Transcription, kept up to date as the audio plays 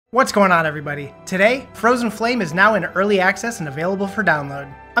What's going on, everybody? Today, Frozen Flame is now in early access and available for download.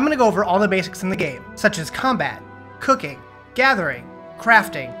 I'm going to go over all the basics in the game, such as combat, cooking, gathering,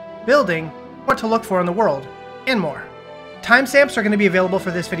 crafting, building, what to look for in the world, and more. Timestamps are going to be available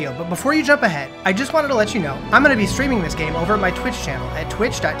for this video, but before you jump ahead, I just wanted to let you know I'm going to be streaming this game over at my Twitch channel at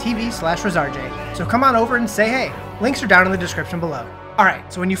twitch.tv/Rizarjay, so come on over and say hey. Links are down in the description below.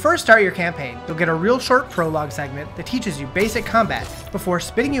 Alright, so when you first start your campaign, you'll get a real short prologue segment that teaches you basic combat before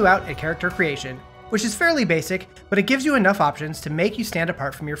spitting you out at character creation, which is fairly basic, but it gives you enough options to make you stand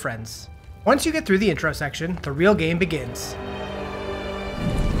apart from your friends. Once you get through the intro section, the real game begins.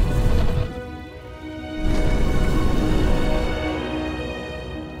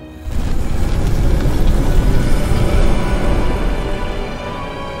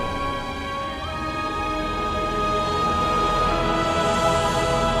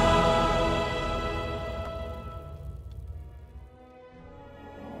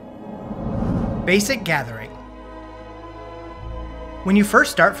 Basic Gathering. When you first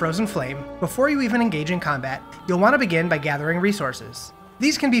start Frozen Flame, before you even engage in combat, you'll want to begin by gathering resources.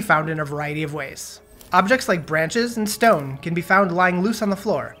 These can be found in a variety of ways. Objects like branches and stone can be found lying loose on the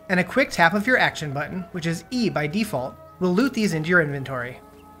floor, and a quick tap of your action button, which is E by default, will loot these into your inventory.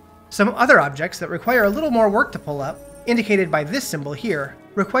 Some other objects that require a little more work to pull up, indicated by this symbol here,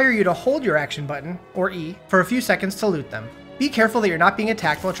 require you to hold your action button, or E, for a few seconds to loot them. Be careful that you're not being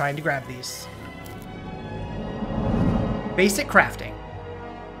attacked while trying to grab these. Basic Crafting.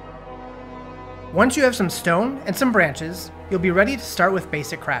 Once you have some stone and some branches, you'll be ready to start with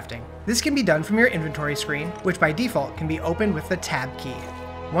basic crafting. This can be done from your inventory screen, which by default can be opened with the Tab key.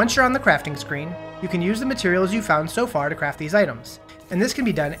 Once you're on the crafting screen, you can use the materials you found so far to craft these items, and this can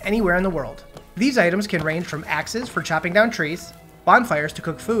be done anywhere in the world. These items can range from axes for chopping down trees, bonfires to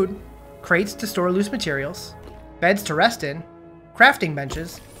cook food, crates to store loose materials, beds to rest in, crafting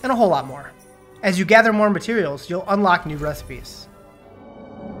benches, and a whole lot more. As you gather more materials, you'll unlock new recipes.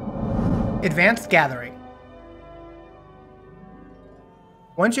 Advanced Gathering.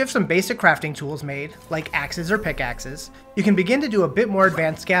 Once you have some basic crafting tools made, like axes or pickaxes, you can begin to do a bit more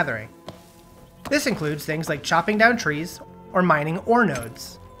advanced gathering. This includes things like chopping down trees or mining ore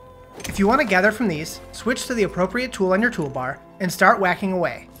nodes. If you want to gather from these, switch to the appropriate tool on your toolbar and start whacking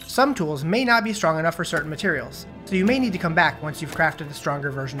away. Some tools may not be strong enough for certain materials, so you may need to come back once you've crafted a stronger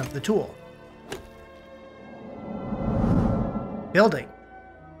version of the tool. Building.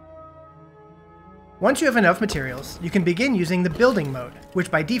 Once you have enough materials, you can begin using the building mode, which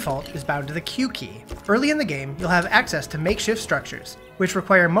by default is bound to the Q key. Early in the game, you'll have access to makeshift structures, which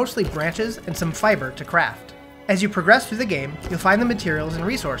require mostly branches and some fiber to craft. As you progress through the game, you'll find the materials and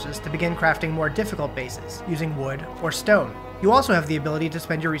resources to begin crafting more difficult bases, using wood or stone. You also have the ability to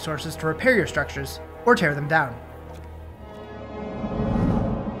spend your resources to repair your structures, or tear them down.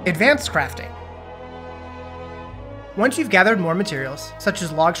 Advanced Crafting. Once you've gathered more materials, such as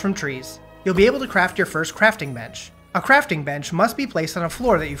logs from trees, you'll be able to craft your first crafting bench. A crafting bench must be placed on a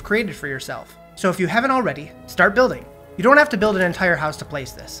floor that you've created for yourself, so if you haven't already, start building. You don't have to build an entire house to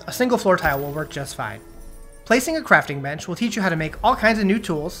place this, a single floor tile will work just fine. Placing a crafting bench will teach you how to make all kinds of new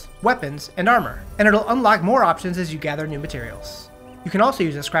tools, weapons, and armor, and it'll unlock more options as you gather new materials. You can also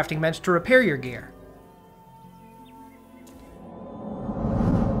use this crafting bench to repair your gear.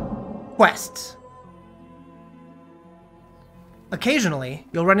 Quests. Occasionally,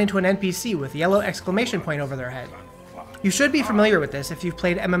 you'll run into an NPC with a yellow exclamation point over their head. You should be familiar with this if you've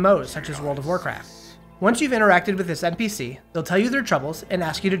played MMOs such as World of Warcraft. Once you've interacted with this NPC, they'll tell you their troubles and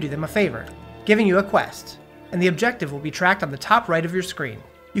ask you to do them a favor, giving you a quest, and the objective will be tracked on the top right of your screen.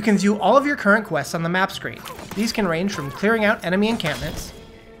 You can view all of your current quests on the map screen. These can range from clearing out enemy encampments,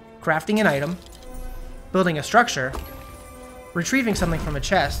 crafting an item, building a structure, retrieving something from a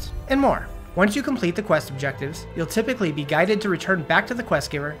chest, and more. Once you complete the quest objectives, you'll typically be guided to return back to the quest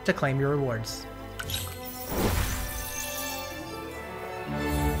giver to claim your rewards.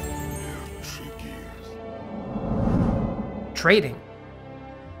 Trading.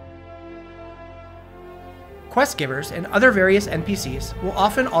 Quest givers and other various NPCs will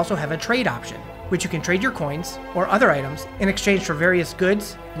often also have a trade option, which you can trade your coins or other items in exchange for various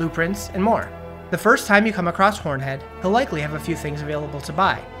goods, blueprints, and more. The first time you come across Hornhead, he'll likely have a few things available to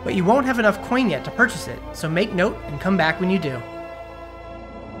buy, but you won't have enough coin yet to purchase it, so make note and come back when you do.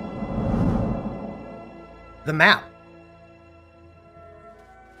 The map.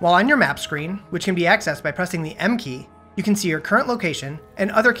 While on your map screen, which can be accessed by pressing the M key, you can see your current location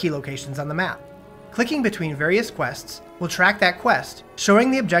and other key locations on the map. Clicking between various quests will track that quest, showing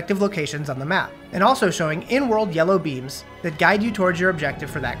the objective locations on the map, and also showing in-world yellow beams that guide you towards your objective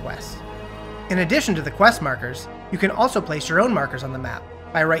for that quest. In addition to the quest markers, you can also place your own markers on the map,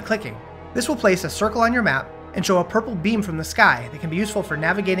 by right-clicking. This will place a circle on your map and show a purple beam from the sky that can be useful for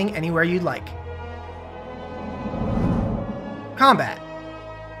navigating anywhere you'd like. Combat.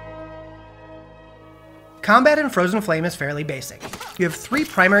 Combat in Frozen Flame is fairly basic. You have 3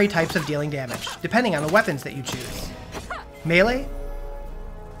 primary types of dealing damage, depending on the weapons that you choose. Melee,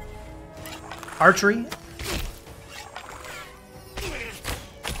 archery,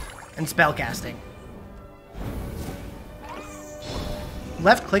 and spellcasting.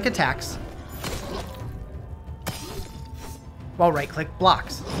 Left-click attacks, while right-click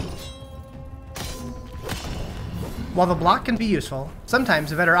blocks. While the block can be useful,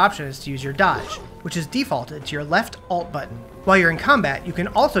 sometimes a better option is to use your dodge, which is defaulted to your left Alt button. While you're in combat, you can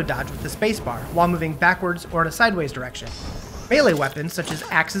also dodge with the spacebar while moving backwards or in a sideways direction. Melee weapons, such as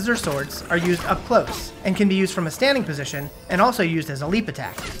axes or swords, are used up close, and can be used from a standing position, and also used as a leap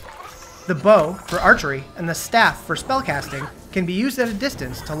attack. The bow, for archery, and the staff, for spellcasting, can be used at a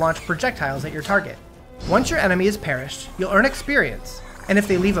distance to launch projectiles at your target. Once your enemy is perished, you'll earn experience, and if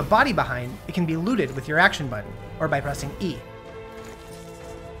they leave a body behind, it can be looted with your action button, or by pressing E.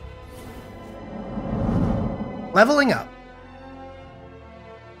 Leveling up.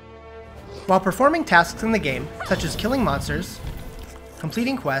 While performing tasks in the game, such as killing monsters,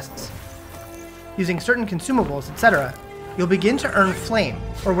 completing quests, using certain consumables, etc., you'll begin to earn flame,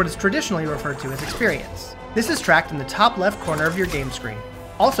 or what is traditionally referred to as experience. This is tracked in the top left corner of your game screen,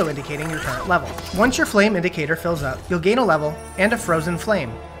 also indicating your current level. Once your flame indicator fills up, you'll gain a level and a frozen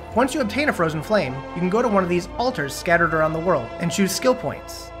flame. Once you obtain a frozen flame, you can go to one of these altars scattered around the world and choose skill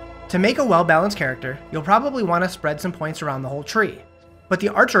points. To make a well-balanced character, you'll probably want to spread some points around the whole tree. But the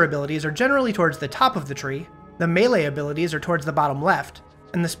archer abilities are generally towards the top of the tree, the melee abilities are towards the bottom left,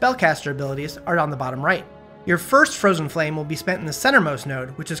 and the spellcaster abilities are on the bottom right. Your first frozen flame will be spent in the centermost node,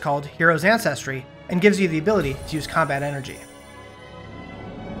 which is called Hero's Ancestry, and gives you the ability to use combat energy.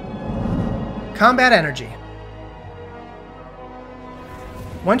 Combat energy.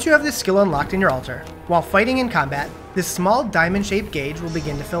 Once you have this skill unlocked in your altar, while fighting in combat, this small diamond-shaped gauge will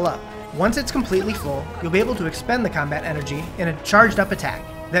begin to fill up. Once it's completely full, you'll be able to expend the combat energy in a charged-up attack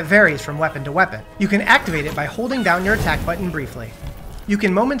that varies from weapon to weapon. You can activate it by holding down your attack button briefly. You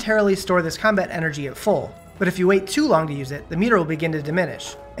can momentarily store this combat energy at full, but if you wait too long to use it, the meter will begin to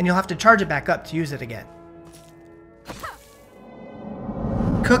diminish, and you'll have to charge it back up to use it again.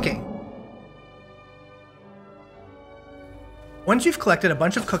 Cooking. Once you've collected a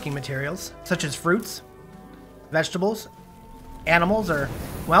bunch of cooking materials, such as fruits, vegetables, animals, or,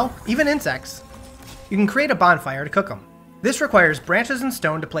 well, even insects, you can create a bonfire to cook them. This requires branches and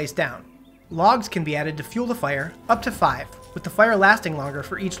stone to place down. Logs can be added to fuel the fire, up to 5, with the fire lasting longer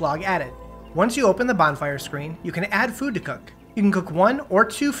for each log added. Once you open the bonfire screen, you can add food to cook. You can cook 1 or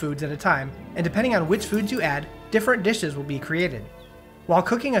 2 foods at a time, and depending on which foods you add, different dishes will be created. While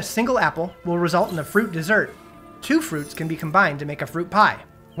cooking a single apple will result in a fruit dessert, 2 fruits can be combined to make a fruit pie.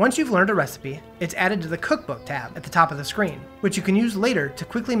 Once you've learned a recipe, it's added to the Cookbook tab at the top of the screen, which you can use later to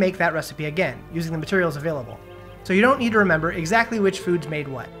quickly make that recipe again, using the materials available. So you don't need to remember exactly which foods made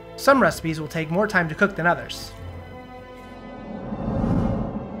what. Some recipes will take more time to cook than others.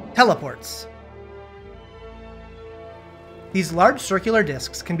 Teleports. These large circular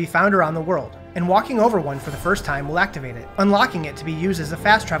discs can be found around the world, and walking over one for the first time will activate it, unlocking it to be used as a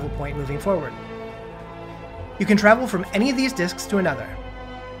fast travel point moving forward. You can travel from any of these discs to another.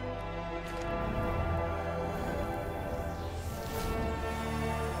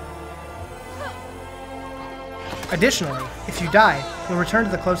 Additionally, if you die, you'll return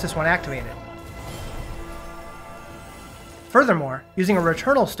to the closest one activated. Furthermore, using a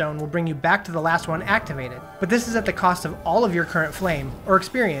returnal stone will bring you back to the last one activated, but this is at the cost of all of your current flame or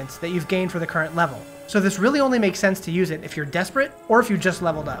experience that you've gained for the current level. So this really only makes sense to use it if you're desperate or if you just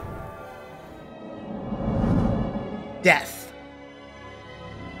leveled up. Death.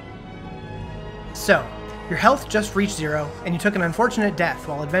 So, your health just reached 0, and you took an unfortunate death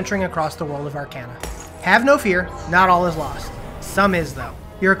while adventuring across the world of Arcana. Have no fear, not all is lost. Some is, though.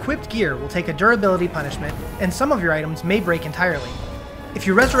 Your equipped gear will take a durability punishment, and some of your items may break entirely. If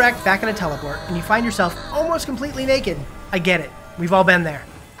you resurrect back at a teleport and you find yourself almost completely naked, I get it, we've all been there.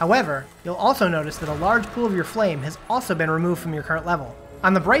 However, you'll also notice that a large pool of your flame has also been removed from your current level.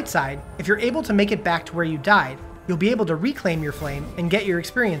 On the bright side, if you're able to make it back to where you died, you'll be able to reclaim your flame and get your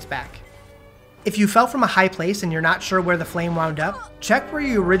experience back. If you fell from a high place and you're not sure where the flame wound up, check where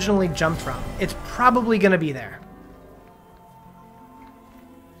you originally jumped from. It's probably going to be there.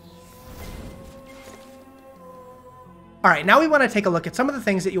 Alright, now we want to take a look at some of the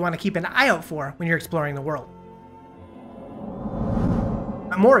things that you want to keep an eye out for when you're exploring the world.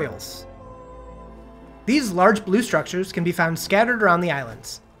 Memorials. These large blue structures can be found scattered around the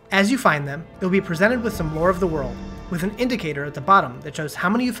islands. As you find them, you'll be presented with some lore of the world, with an indicator at the bottom that shows how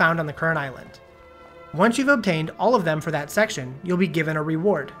many you found on the current island. Once you've obtained all of them for that section, you'll be given a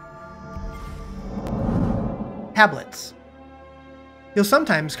reward. Tablets. You'll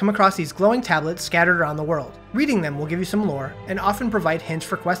sometimes come across these glowing tablets scattered around the world. Reading them will give you some lore, and often provide hints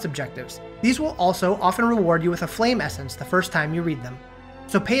for quest objectives. These will also often reward you with a flame essence the first time you read them.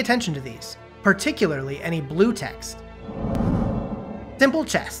 So pay attention to these, particularly any blue text. Simple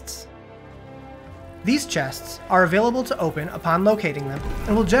chests. These chests are available to open upon locating them,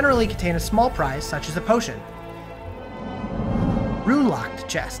 and will generally contain a small prize such as a potion. Rune-locked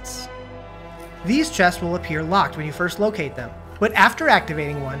chests. These chests will appear locked when you first locate them, but after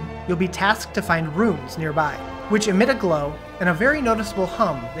activating one, you'll be tasked to find runes nearby, which emit a glow and a very noticeable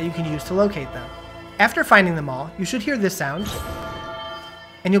hum that you can use to locate them. After finding them all, you should hear this sound,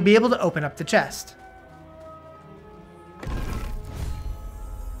 and you'll be able to open up the chest.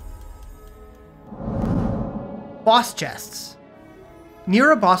 Boss chests.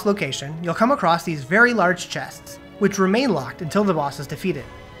 Near a boss location, you'll come across these very large chests, which remain locked until the boss is defeated.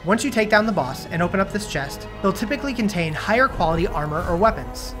 Once you take down the boss and open up this chest, they'll typically contain higher quality armor or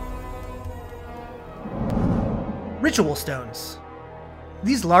weapons. Ritual stones.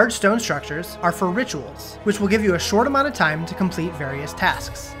 These large stone structures are for rituals, which will give you a short amount of time to complete various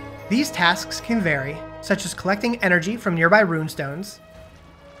tasks. These tasks can vary, such as collecting energy from nearby runestones,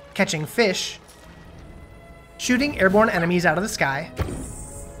 catching fish, shooting airborne enemies out of the sky,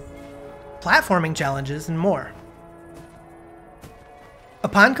 platforming challenges, and more.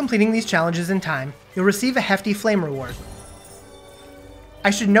 Upon completing these challenges in time, you'll receive a hefty flame reward.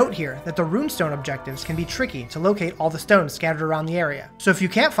 I should note here that the runestone objectives can be tricky to locate all the stones scattered around the area, so if you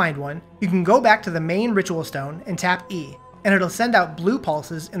can't find one, you can go back to the main ritual stone and tap E, and it'll send out blue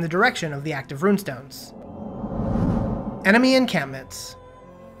pulses in the direction of the active runestones. Enemy encampments.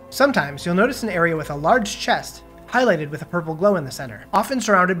 Sometimes you'll notice an area with a large chest, highlighted with a purple glow in the center, often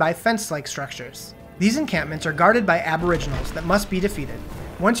surrounded by fence-like structures. These encampments are guarded by aboriginals that must be defeated.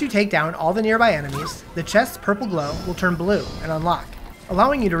 Once you take down all the nearby enemies, the chest's purple glow will turn blue and unlock,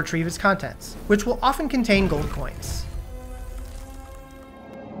 allowing you to retrieve its contents, which will often contain gold coins.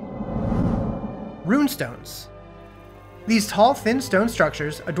 Runestones. These tall, thin stone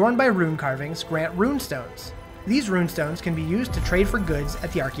structures adorned by rune carvings grant runestones. These runestones can be used to trade for goods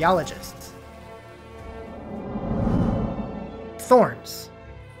at the archaeologists. Thorns.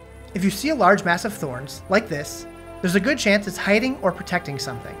 If you see a large mass of thorns, like this, there's a good chance it's hiding or protecting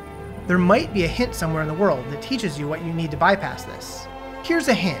something. There might be a hint somewhere in the world that teaches you what you need to bypass this. Here's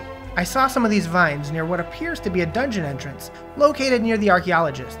a hint. I saw some of these vines near what appears to be a dungeon entrance, located near the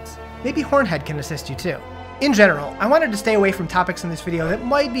archaeologists. Maybe Hornhead can assist you too. In general, I wanted to stay away from topics in this video that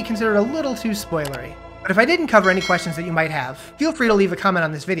might be considered a little too spoilery. But if I didn't cover any questions that you might have, feel free to leave a comment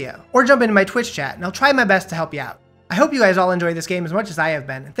on this video, or jump into my Twitch chat and I'll try my best to help you out. I hope you guys all enjoy this game as much as I have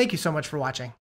been, and thank you so much for watching.